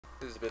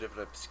This is a bit of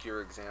an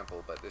obscure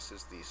example, but this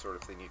is the sort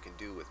of thing you can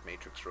do with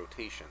matrix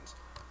rotations.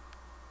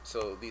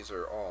 So these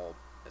are all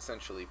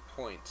essentially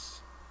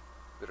points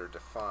that are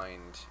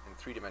defined in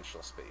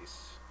three-dimensional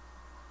space,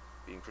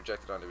 being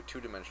projected onto a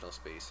two-dimensional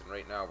space, and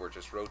right now we're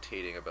just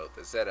rotating about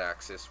the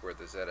z-axis, where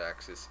the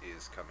z-axis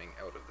is coming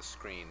out of the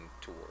screen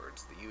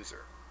towards the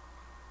user.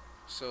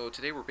 So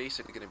today we're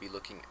basically going to be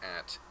looking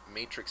at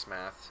matrix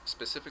math,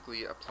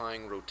 specifically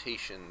applying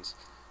rotations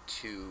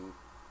to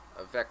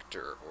a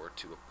vector or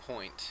to a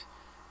point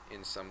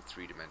in some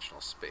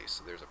three-dimensional space.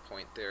 So there's a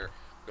point there.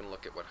 We're going to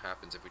look at what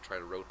happens if we try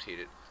to rotate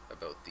it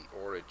about the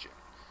origin.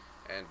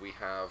 And we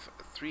have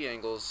three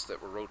angles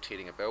that we're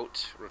rotating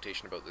about.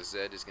 Rotation about the z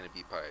is going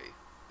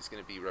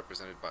to be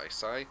represented by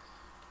psi.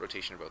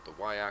 Rotation about the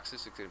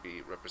y-axis is going to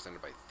be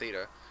represented by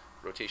theta.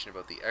 Rotation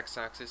about the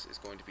x-axis is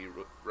going to be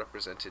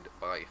represented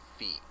by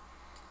phi.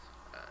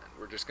 And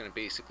we're just going to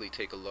basically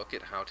take a look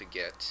at how to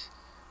get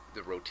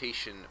the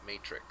rotation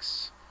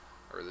matrix,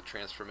 or the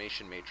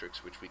transformation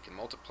matrix, which we can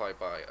multiply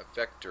by a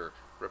vector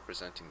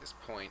representing this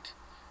point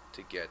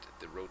to get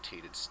the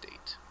rotated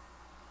state.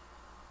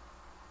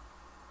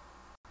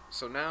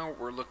 So now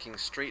we're looking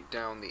straight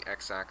down the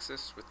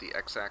x-axis, with the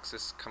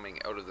x-axis coming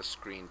out of the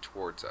screen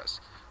towards us.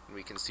 And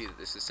we can see that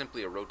this is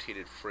simply a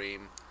rotated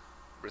frame.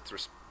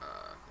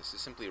 This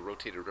is simply a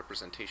rotated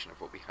representation of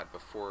what we had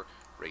before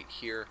right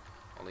here,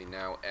 only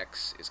now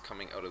x is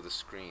coming out of the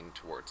screen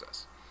towards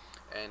us.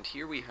 And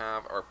here we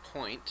have our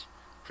point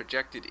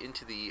projected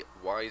into the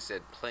YZ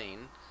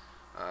plane,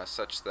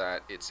 such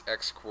that its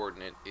x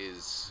coordinate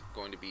is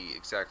going to be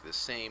exactly the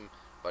same,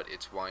 but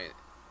its y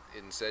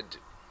and z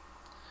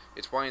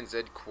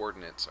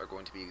coordinates are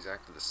going to be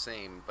exactly the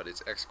same, but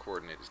its x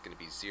coordinate is going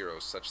to be 0,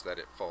 such that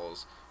it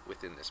falls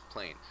within this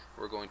plane.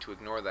 We're going to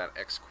ignore that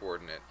x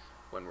coordinate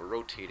when we're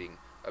rotating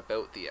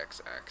about the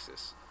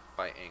x-axis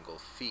by angle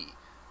phi,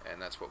 and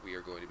that's what we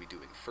are going to be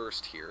doing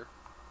first here.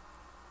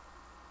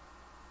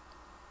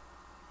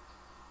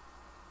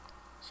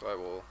 So I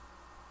will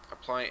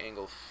apply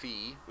angle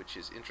phi, which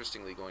is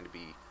interestingly going to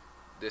be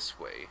this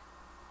way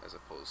as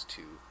opposed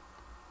to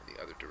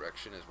the other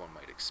direction, as one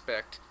might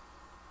expect.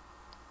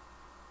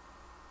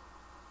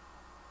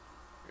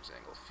 Here's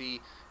angle phi,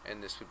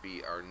 and this would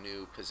be our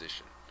new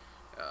position.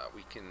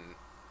 We can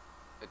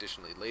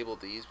additionally label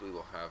these. We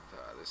will have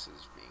this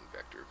as being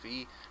vector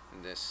v,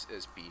 and this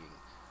as being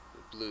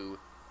the blue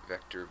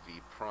vector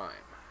v prime.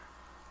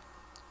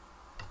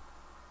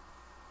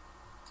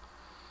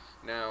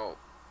 Now,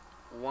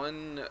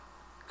 one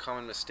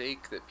common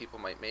mistake that people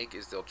might make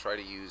is they'll try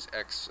to use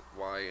x,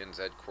 y, and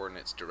z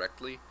coordinates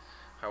directly.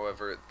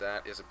 However,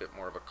 that is a bit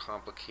more of a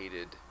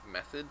complicated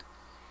method.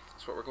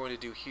 So what we're going to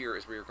do here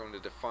is we are going to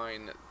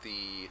define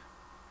the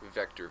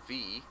vector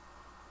v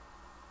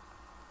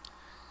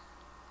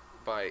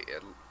by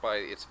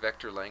its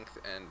vector length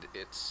and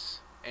its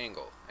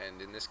angle.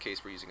 And in this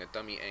case we're using a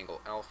dummy angle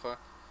alpha,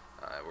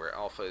 where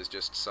alpha is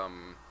just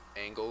some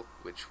angle,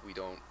 which we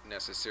don't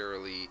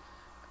necessarily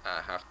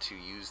have to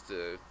use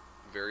the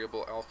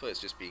variable alpha.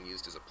 It's just being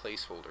used as a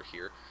placeholder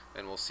here,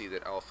 and we'll see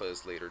that alpha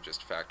is later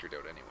just factored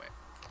out anyway.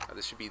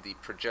 This should be the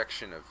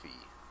projection of v,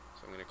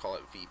 so I'm going to call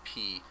it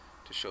vp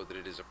to show that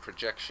it is a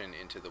projection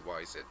into the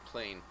YZ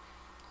plane.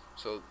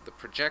 So the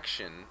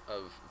projection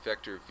of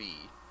vector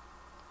v,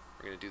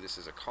 we're going to do this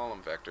as a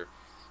column vector,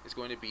 is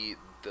going to be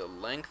the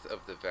length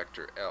of the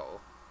vector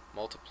L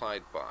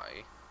multiplied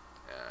by,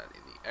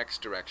 in the x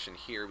direction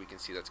here we can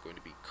see that's going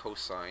to be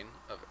cosine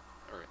of,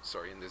 or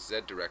sorry, in the z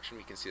direction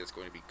we can see that's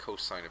going to be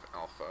cosine of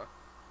alpha,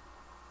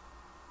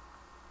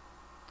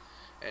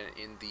 and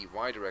in the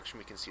y direction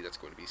we can see that's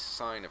going to be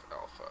sine of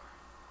alpha.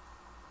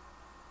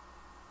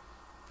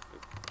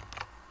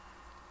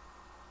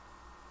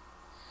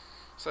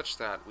 Such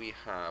that we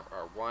have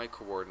our y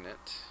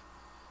coordinate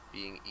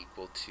being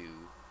equal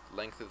to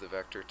length of the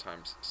vector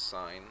times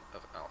sine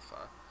of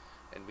alpha,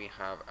 and we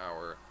have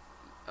our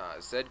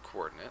z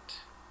coordinate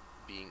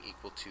being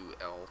equal to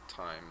L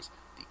times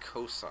the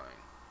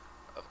cosine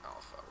of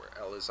alpha, where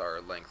L is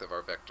our length of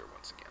our vector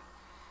once again.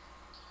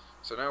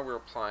 So now we're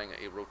applying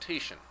a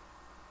rotation,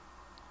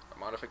 a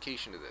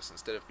modification to this.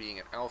 Instead of being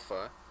at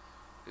alpha,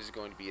 this is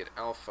going to be at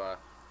alpha,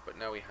 but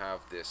now we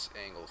have this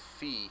angle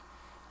phi.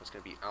 It's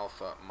going to be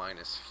alpha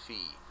minus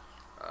phi.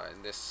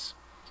 And this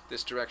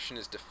direction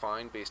is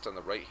defined based on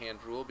the right-hand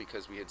rule,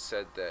 because we had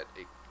said that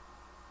a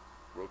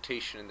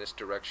rotation in this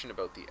direction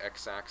about the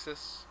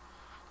x-axis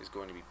is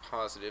going to be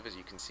positive. As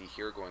you can see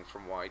here, going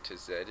from y to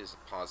z is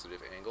a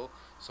positive angle,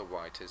 so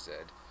y to z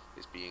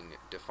is being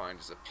defined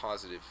as a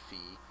positive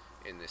phi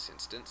in this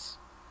instance.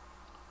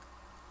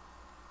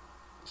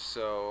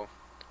 So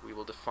we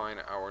will define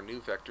our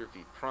new vector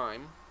v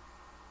prime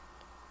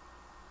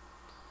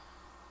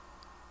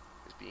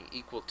as being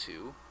equal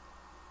to,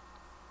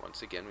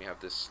 once again we have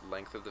this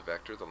length of the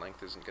vector. The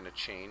length isn't going to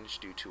change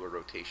due to a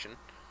rotation.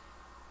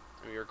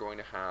 We are going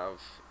to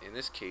have, in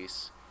this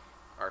case,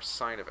 our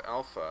sine of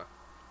alpha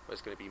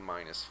is going to be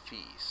minus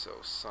phi,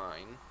 so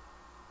sine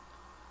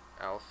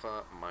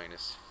alpha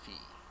minus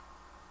phi.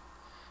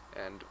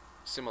 And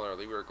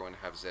similarly, we're going to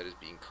have z as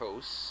being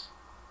cos,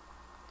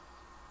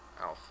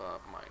 alpha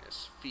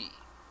minus phi.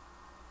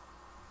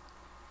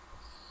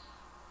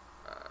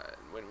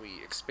 When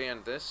we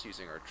expand this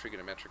using our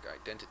trigonometric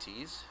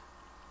identities,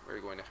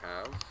 we're going to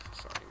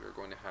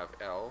have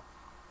L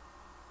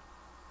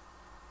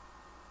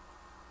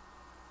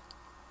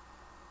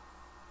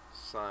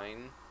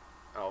sine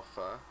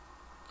alpha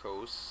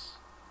cos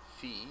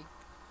phi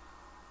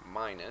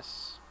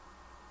minus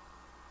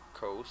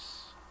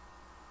cos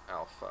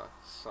alpha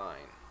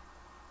sine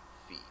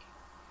phi.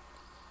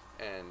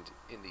 And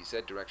in the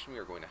z direction we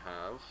are going to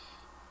have,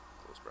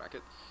 close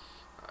bracket,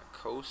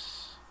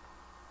 cos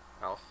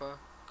alpha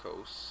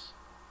cos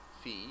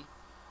phi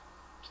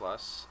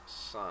plus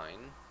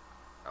sine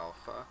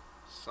alpha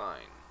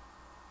sine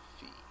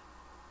phi.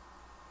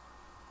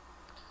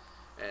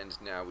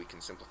 And now we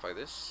can simplify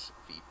this.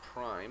 V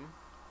prime,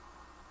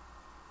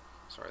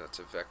 sorry, that's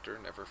a vector.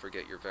 Never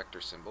forget your vector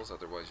symbols,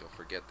 otherwise you'll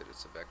forget that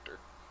it's a vector.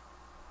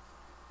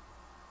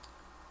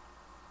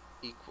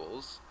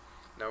 Equals,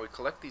 now we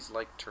collect these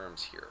like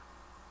terms here.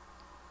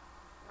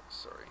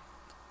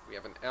 We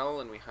have an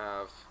L and we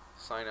have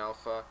sine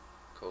alpha,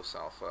 cos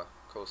alpha,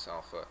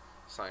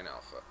 sine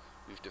alpha.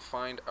 We've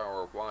defined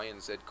our y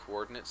and z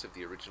coordinates of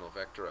the original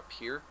vector up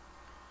here,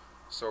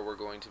 so we're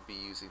going to be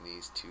using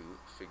these to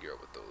figure out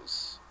what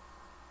those.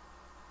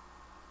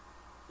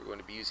 We're going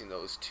to be using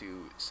those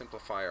to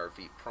simplify our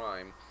v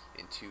prime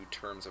into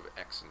terms of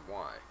x and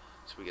y.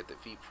 So we get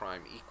that v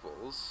prime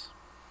equals,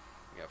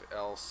 we have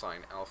L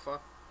sine alpha,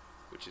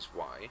 which is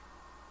y,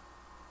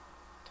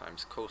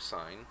 times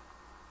cosine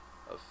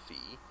of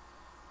phi,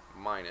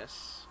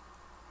 minus,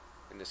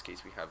 in this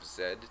case we have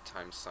z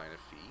times sine of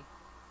phi,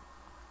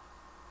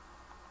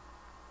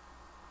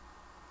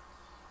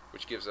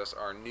 which gives us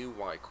our new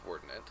y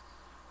coordinate,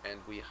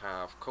 and we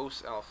have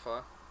cos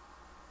alpha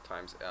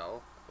times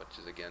L, which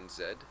is again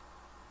z,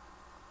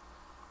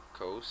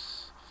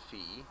 cos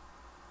phi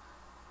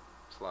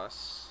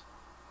plus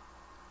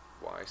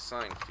y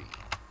sine phi.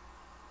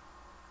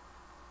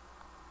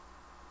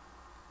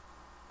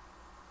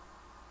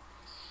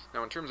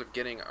 Now in terms of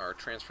getting our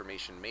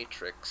transformation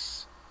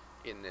matrix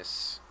in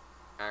this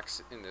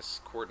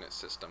coordinate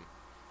system,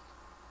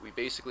 we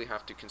basically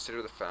have to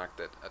consider the fact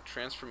that a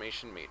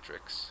transformation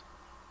matrix,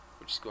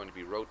 which is going to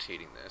be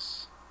rotating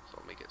this, so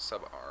I'll make it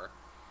sub r,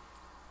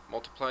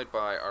 multiplied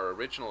by our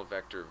original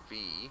vector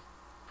v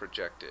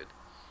projected,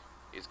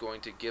 is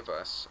going to give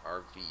us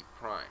our v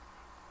prime.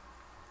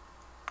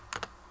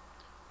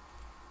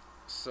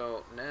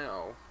 So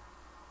now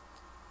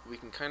we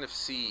can kind of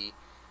see,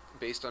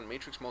 based on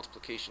matrix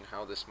multiplication,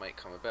 how this might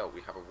come about.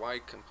 We have a y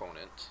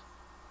component,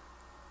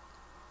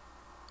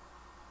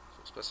 so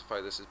we'll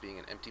specify this as being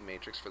an empty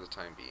matrix for the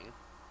time being,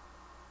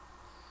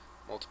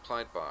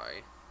 multiplied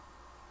by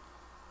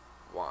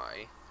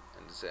y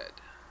and z.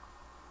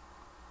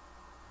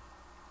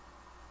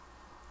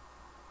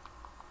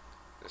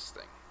 This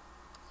thing.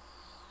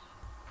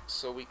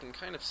 So we can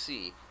kind of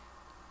see,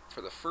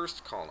 for the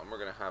first column, we're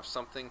going to have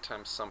something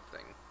times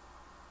something,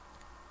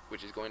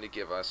 which is going to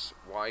give us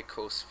y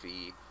cos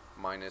phi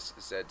minus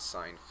z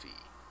sine phi.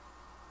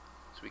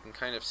 So we can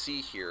kind of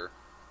see here,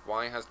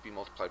 y has to be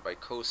multiplied by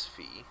cos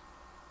phi,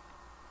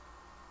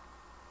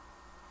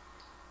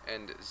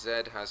 and z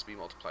has to be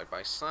multiplied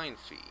by sine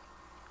phi,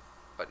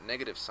 but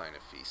negative sine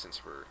of phi,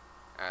 since we're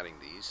adding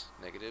these,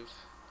 negative.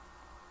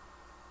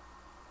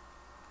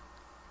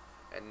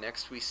 And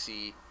next we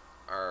see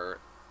our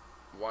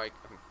y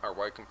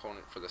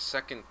component for the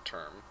second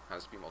term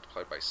has to be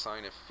multiplied by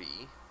sine of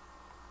phi,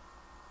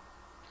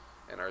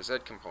 and our z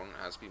component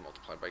has to be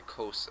multiplied by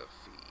cos of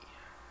phi,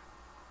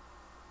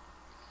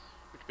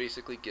 which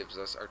basically gives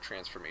us our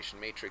transformation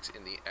matrix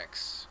in the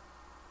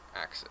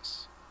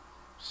x-axis.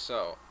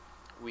 So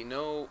we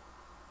now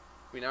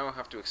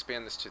have to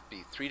expand this to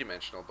be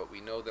three-dimensional, but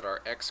we know that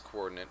our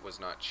x-coordinate was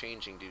not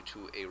changing due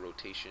to a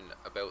rotation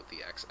about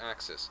the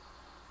x-axis.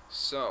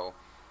 So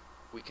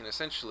we can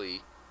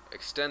essentially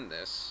extend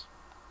this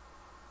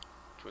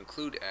to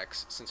include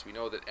x. Since we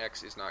know that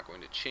x is not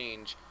going to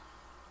change,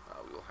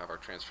 we will have our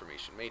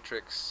transformation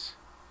matrix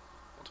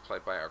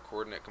multiplied by our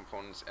coordinate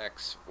components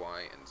x,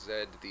 y, and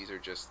z. These are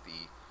just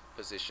the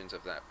positions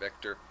of that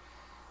vector.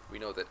 We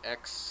know that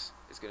x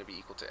is going to be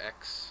equal to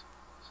x,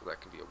 so that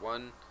can be a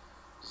 1,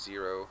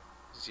 0,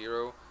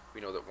 0.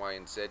 We know that y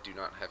and z do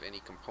not have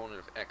any component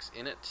of x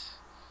in it,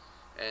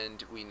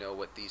 and we know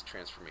what these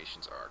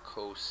transformations are: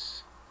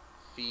 cos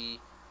phi,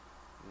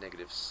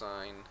 negative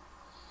sine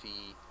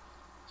phi,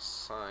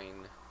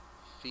 sine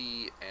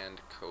phi,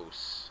 and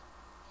cos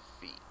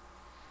phi.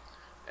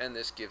 And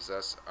this gives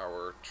us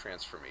our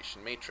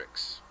transformation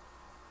matrix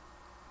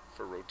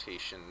for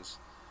rotations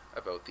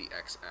about the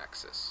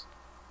x-axis.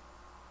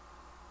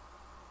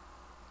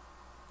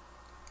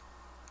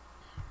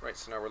 Right,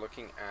 so now we're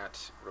looking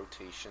at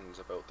rotations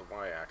about the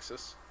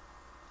y-axis.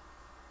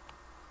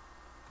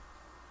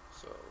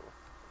 So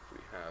if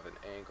we have an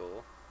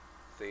angle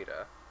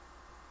theta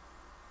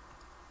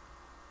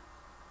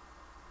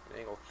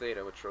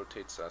which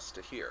rotates us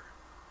to here,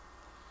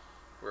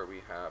 where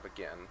we have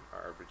again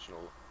our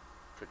original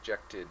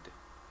projected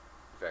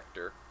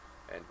vector,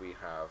 and we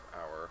have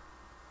our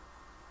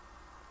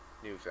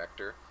new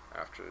vector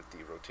after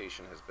the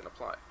rotation has been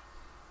applied.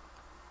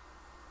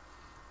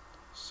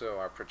 So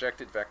our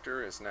projected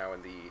vector is now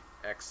in the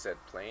xz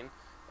plane.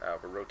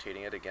 We're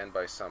rotating it again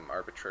by some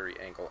arbitrary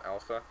angle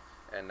alpha,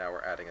 and now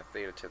we're adding a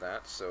theta to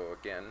that. So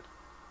again,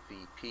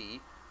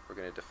 VP, we're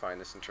going to define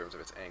this in terms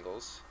of its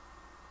angles.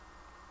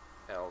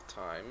 L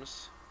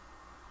times.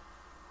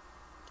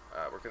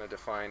 We're going to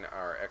define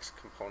our x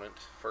component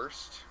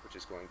first, which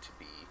is going to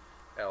be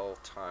L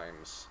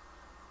times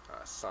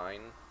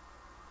sine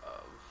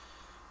of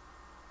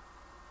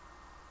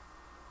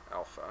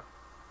alpha.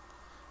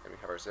 And we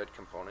have our z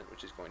component,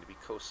 which is going to be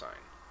cosine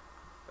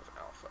of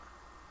alpha.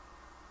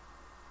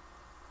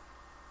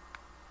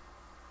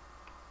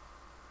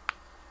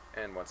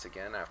 And once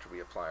again, after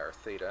we apply our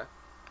theta,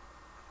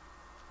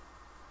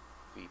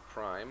 v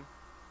prime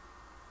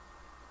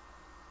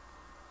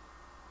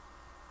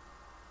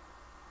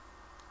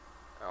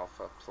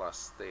alpha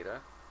plus theta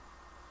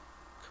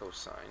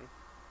cosine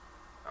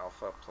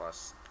alpha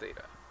plus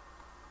theta.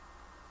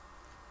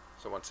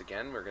 So once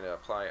again, we're going to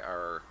apply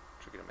our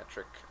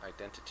trigonometric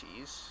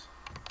identities.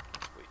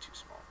 It's way too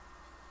small.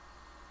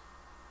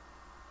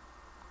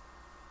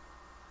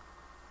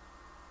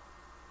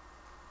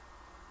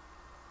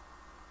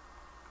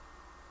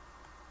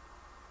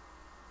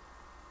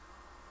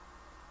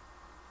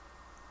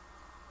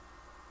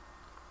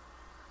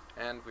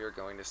 And we are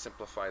going to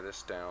simplify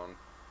this down,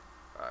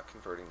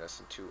 converting this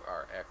into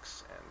our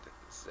x and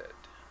z.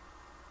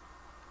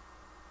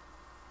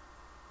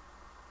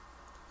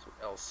 So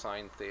L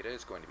sine theta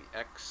is going to be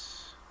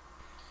x.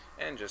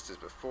 And just as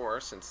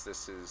before, since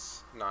this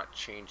is not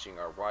changing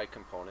our y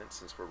component,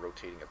 since we're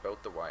rotating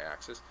about the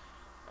y-axis,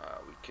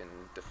 we can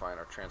define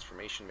our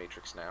transformation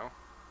matrix now.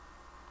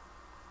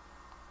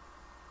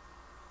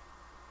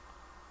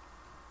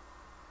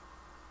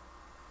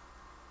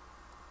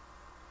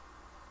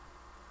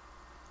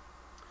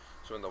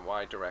 So in the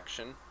y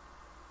direction,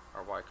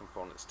 our y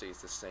component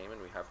stays the same,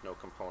 and we have no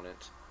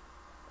component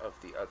of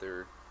the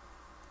other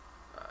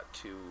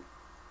two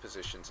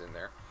positions in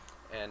there.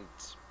 And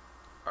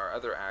our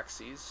other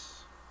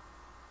axes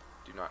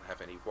do not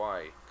have any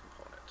y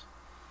component.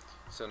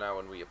 So now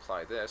when we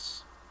apply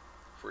this,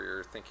 if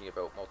we're thinking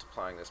about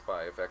multiplying this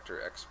by a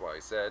vector x, y,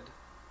 z,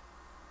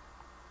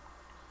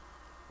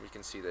 we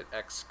can see that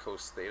x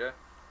cos theta,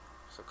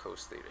 so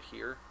cos theta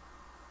here,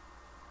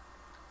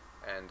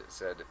 and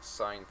z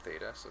sine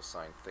theta, so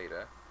sine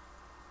theta,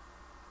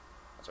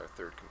 that's our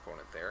third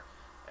component there,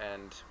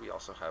 and we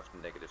also have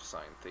negative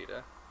sine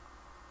theta,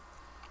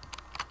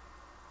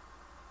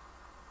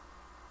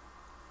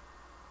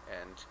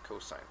 and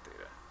cosine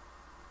theta.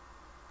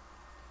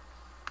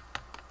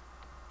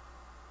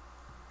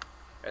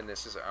 And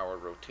this is our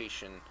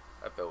rotation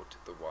about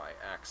the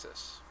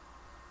y-axis.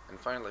 And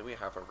finally, we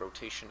have a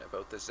rotation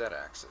about the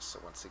z-axis. So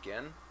once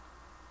again,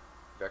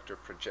 vector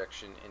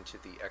projection into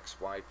the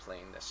xy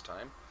plane this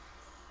time.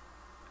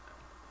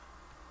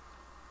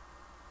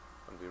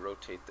 When we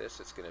rotate this,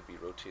 it's going to be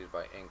rotated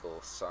by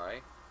angle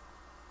psi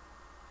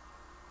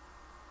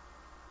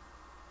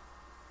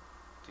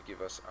to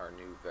give us our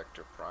new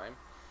vector prime.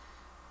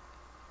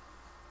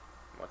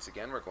 Once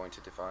again, we're going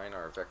to define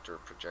our vector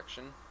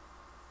projection.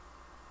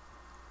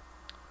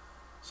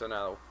 So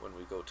now, when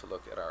we go to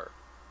look at our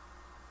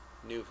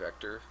new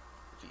vector,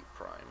 v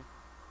prime,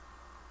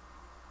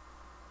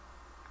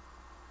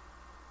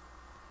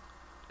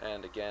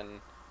 and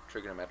again,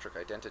 trigonometric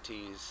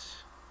identities,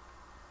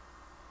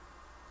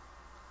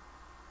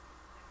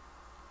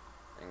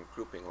 and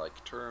grouping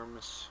like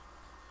terms,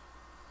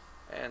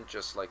 and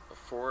just like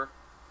before,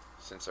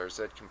 since our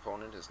z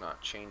component is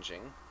not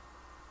changing,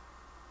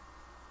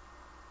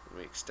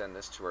 we extend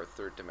this to our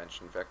third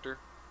dimension vector.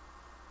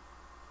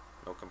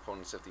 No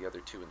components of the other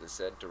two in the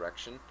z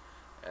direction,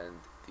 and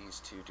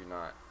these two do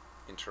not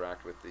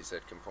interact with the z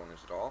component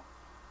at all.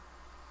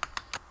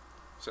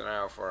 So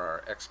now for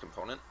our x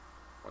component,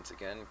 once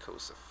again,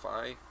 cos of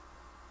phi,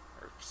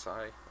 or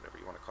psi, whatever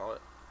you want to call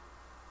it,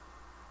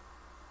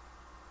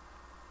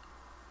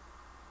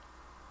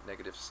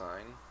 negative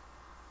sine,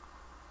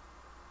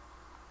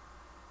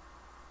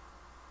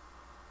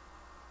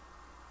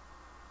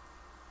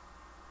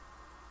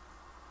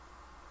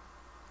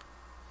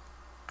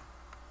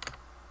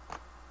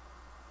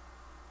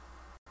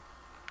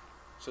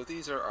 so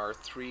these are our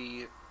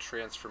three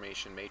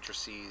transformation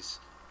matrices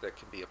that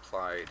can be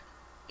applied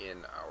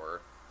in our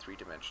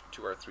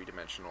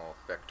three-dimensional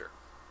vector.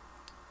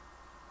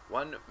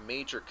 One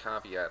major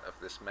caveat of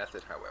this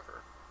method,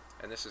 however,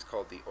 and this is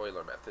called the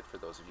Euler Method for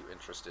those of you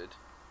interested,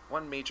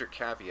 one major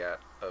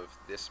caveat of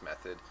this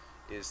method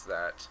is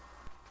that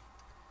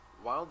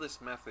while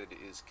this method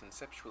is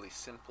conceptually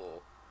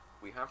simple,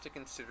 we have to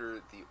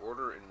consider the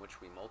order in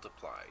which we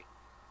multiply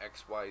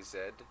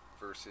xyz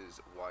versus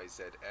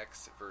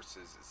yzx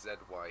versus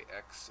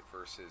zyx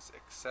versus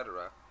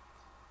etc.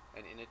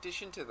 And in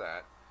addition to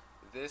that,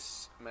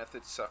 this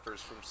method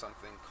suffers from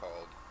something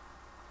called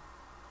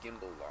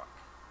Gimbal Lock,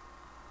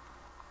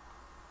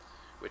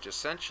 which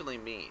essentially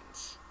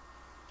means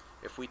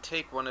if we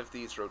take one of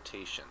these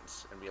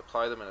rotations and we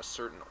apply them in a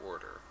certain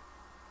order,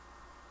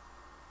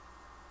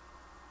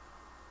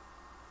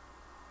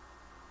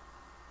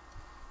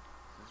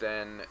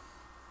 then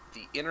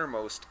the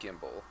innermost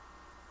gimbal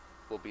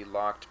will be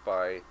locked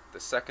by the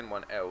second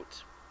one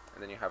out,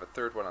 and then you have a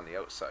third one on the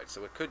outside.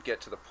 So it could get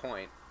to the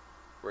point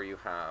where you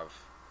have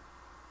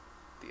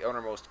the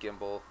outermost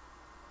gimbal,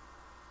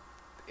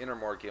 the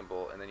innermost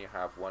gimbal, and then you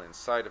have one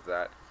inside of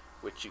that,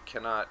 which you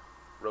cannot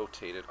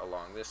rotate it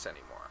along this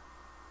anymore.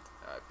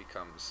 It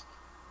becomes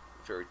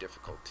very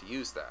difficult to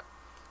use that.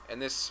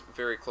 And this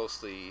very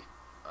closely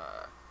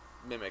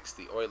mimics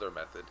the Euler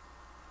method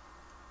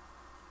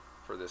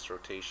for this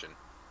rotation.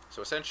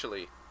 So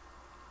essentially,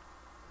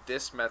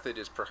 this method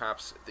is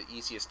perhaps the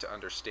easiest to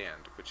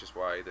understand, which is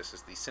why this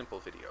is the simple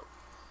video.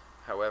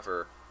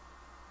 However,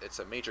 it's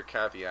a major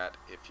caveat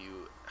if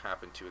you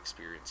happen to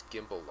experience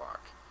gimbal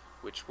lock,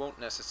 which won't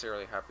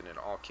necessarily happen in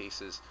all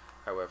cases,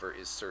 however,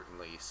 is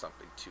certainly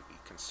something to be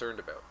concerned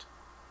about.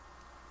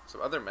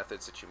 Some other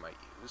methods that you might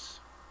use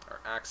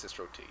are axis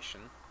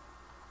rotation,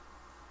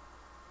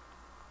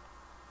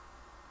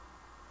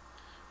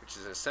 which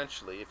is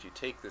essentially if you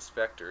take this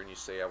vector and you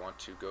say I want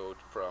to go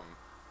from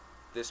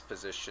this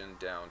position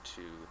down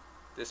to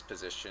this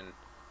position,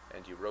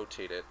 and you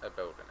rotate it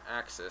about an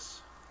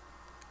axis.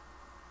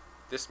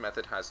 This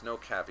method has no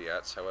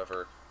caveats,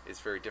 however, it's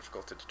very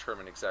difficult to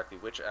determine exactly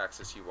which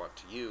axis you want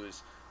to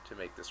use to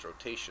make this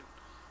rotation.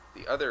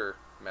 The other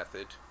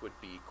method would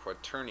be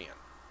quaternion,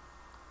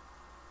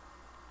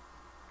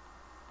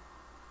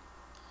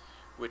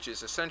 which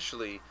is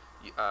essentially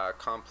a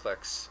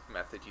complex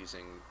method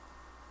using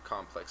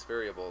complex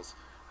variables,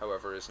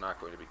 however, is not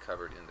going to be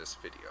covered in this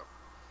video.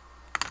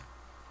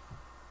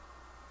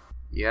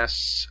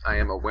 Yes, I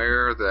am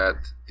aware that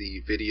the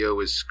video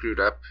is screwed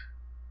up.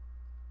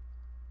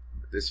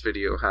 This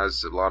video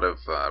has a lot of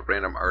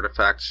random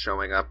artifacts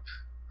showing up.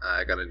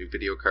 I got a new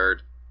video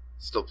card,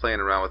 still playing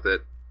around with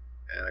it,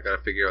 and I got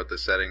to figure out the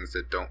settings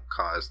that don't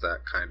cause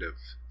that kind of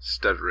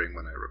stuttering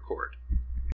when I record.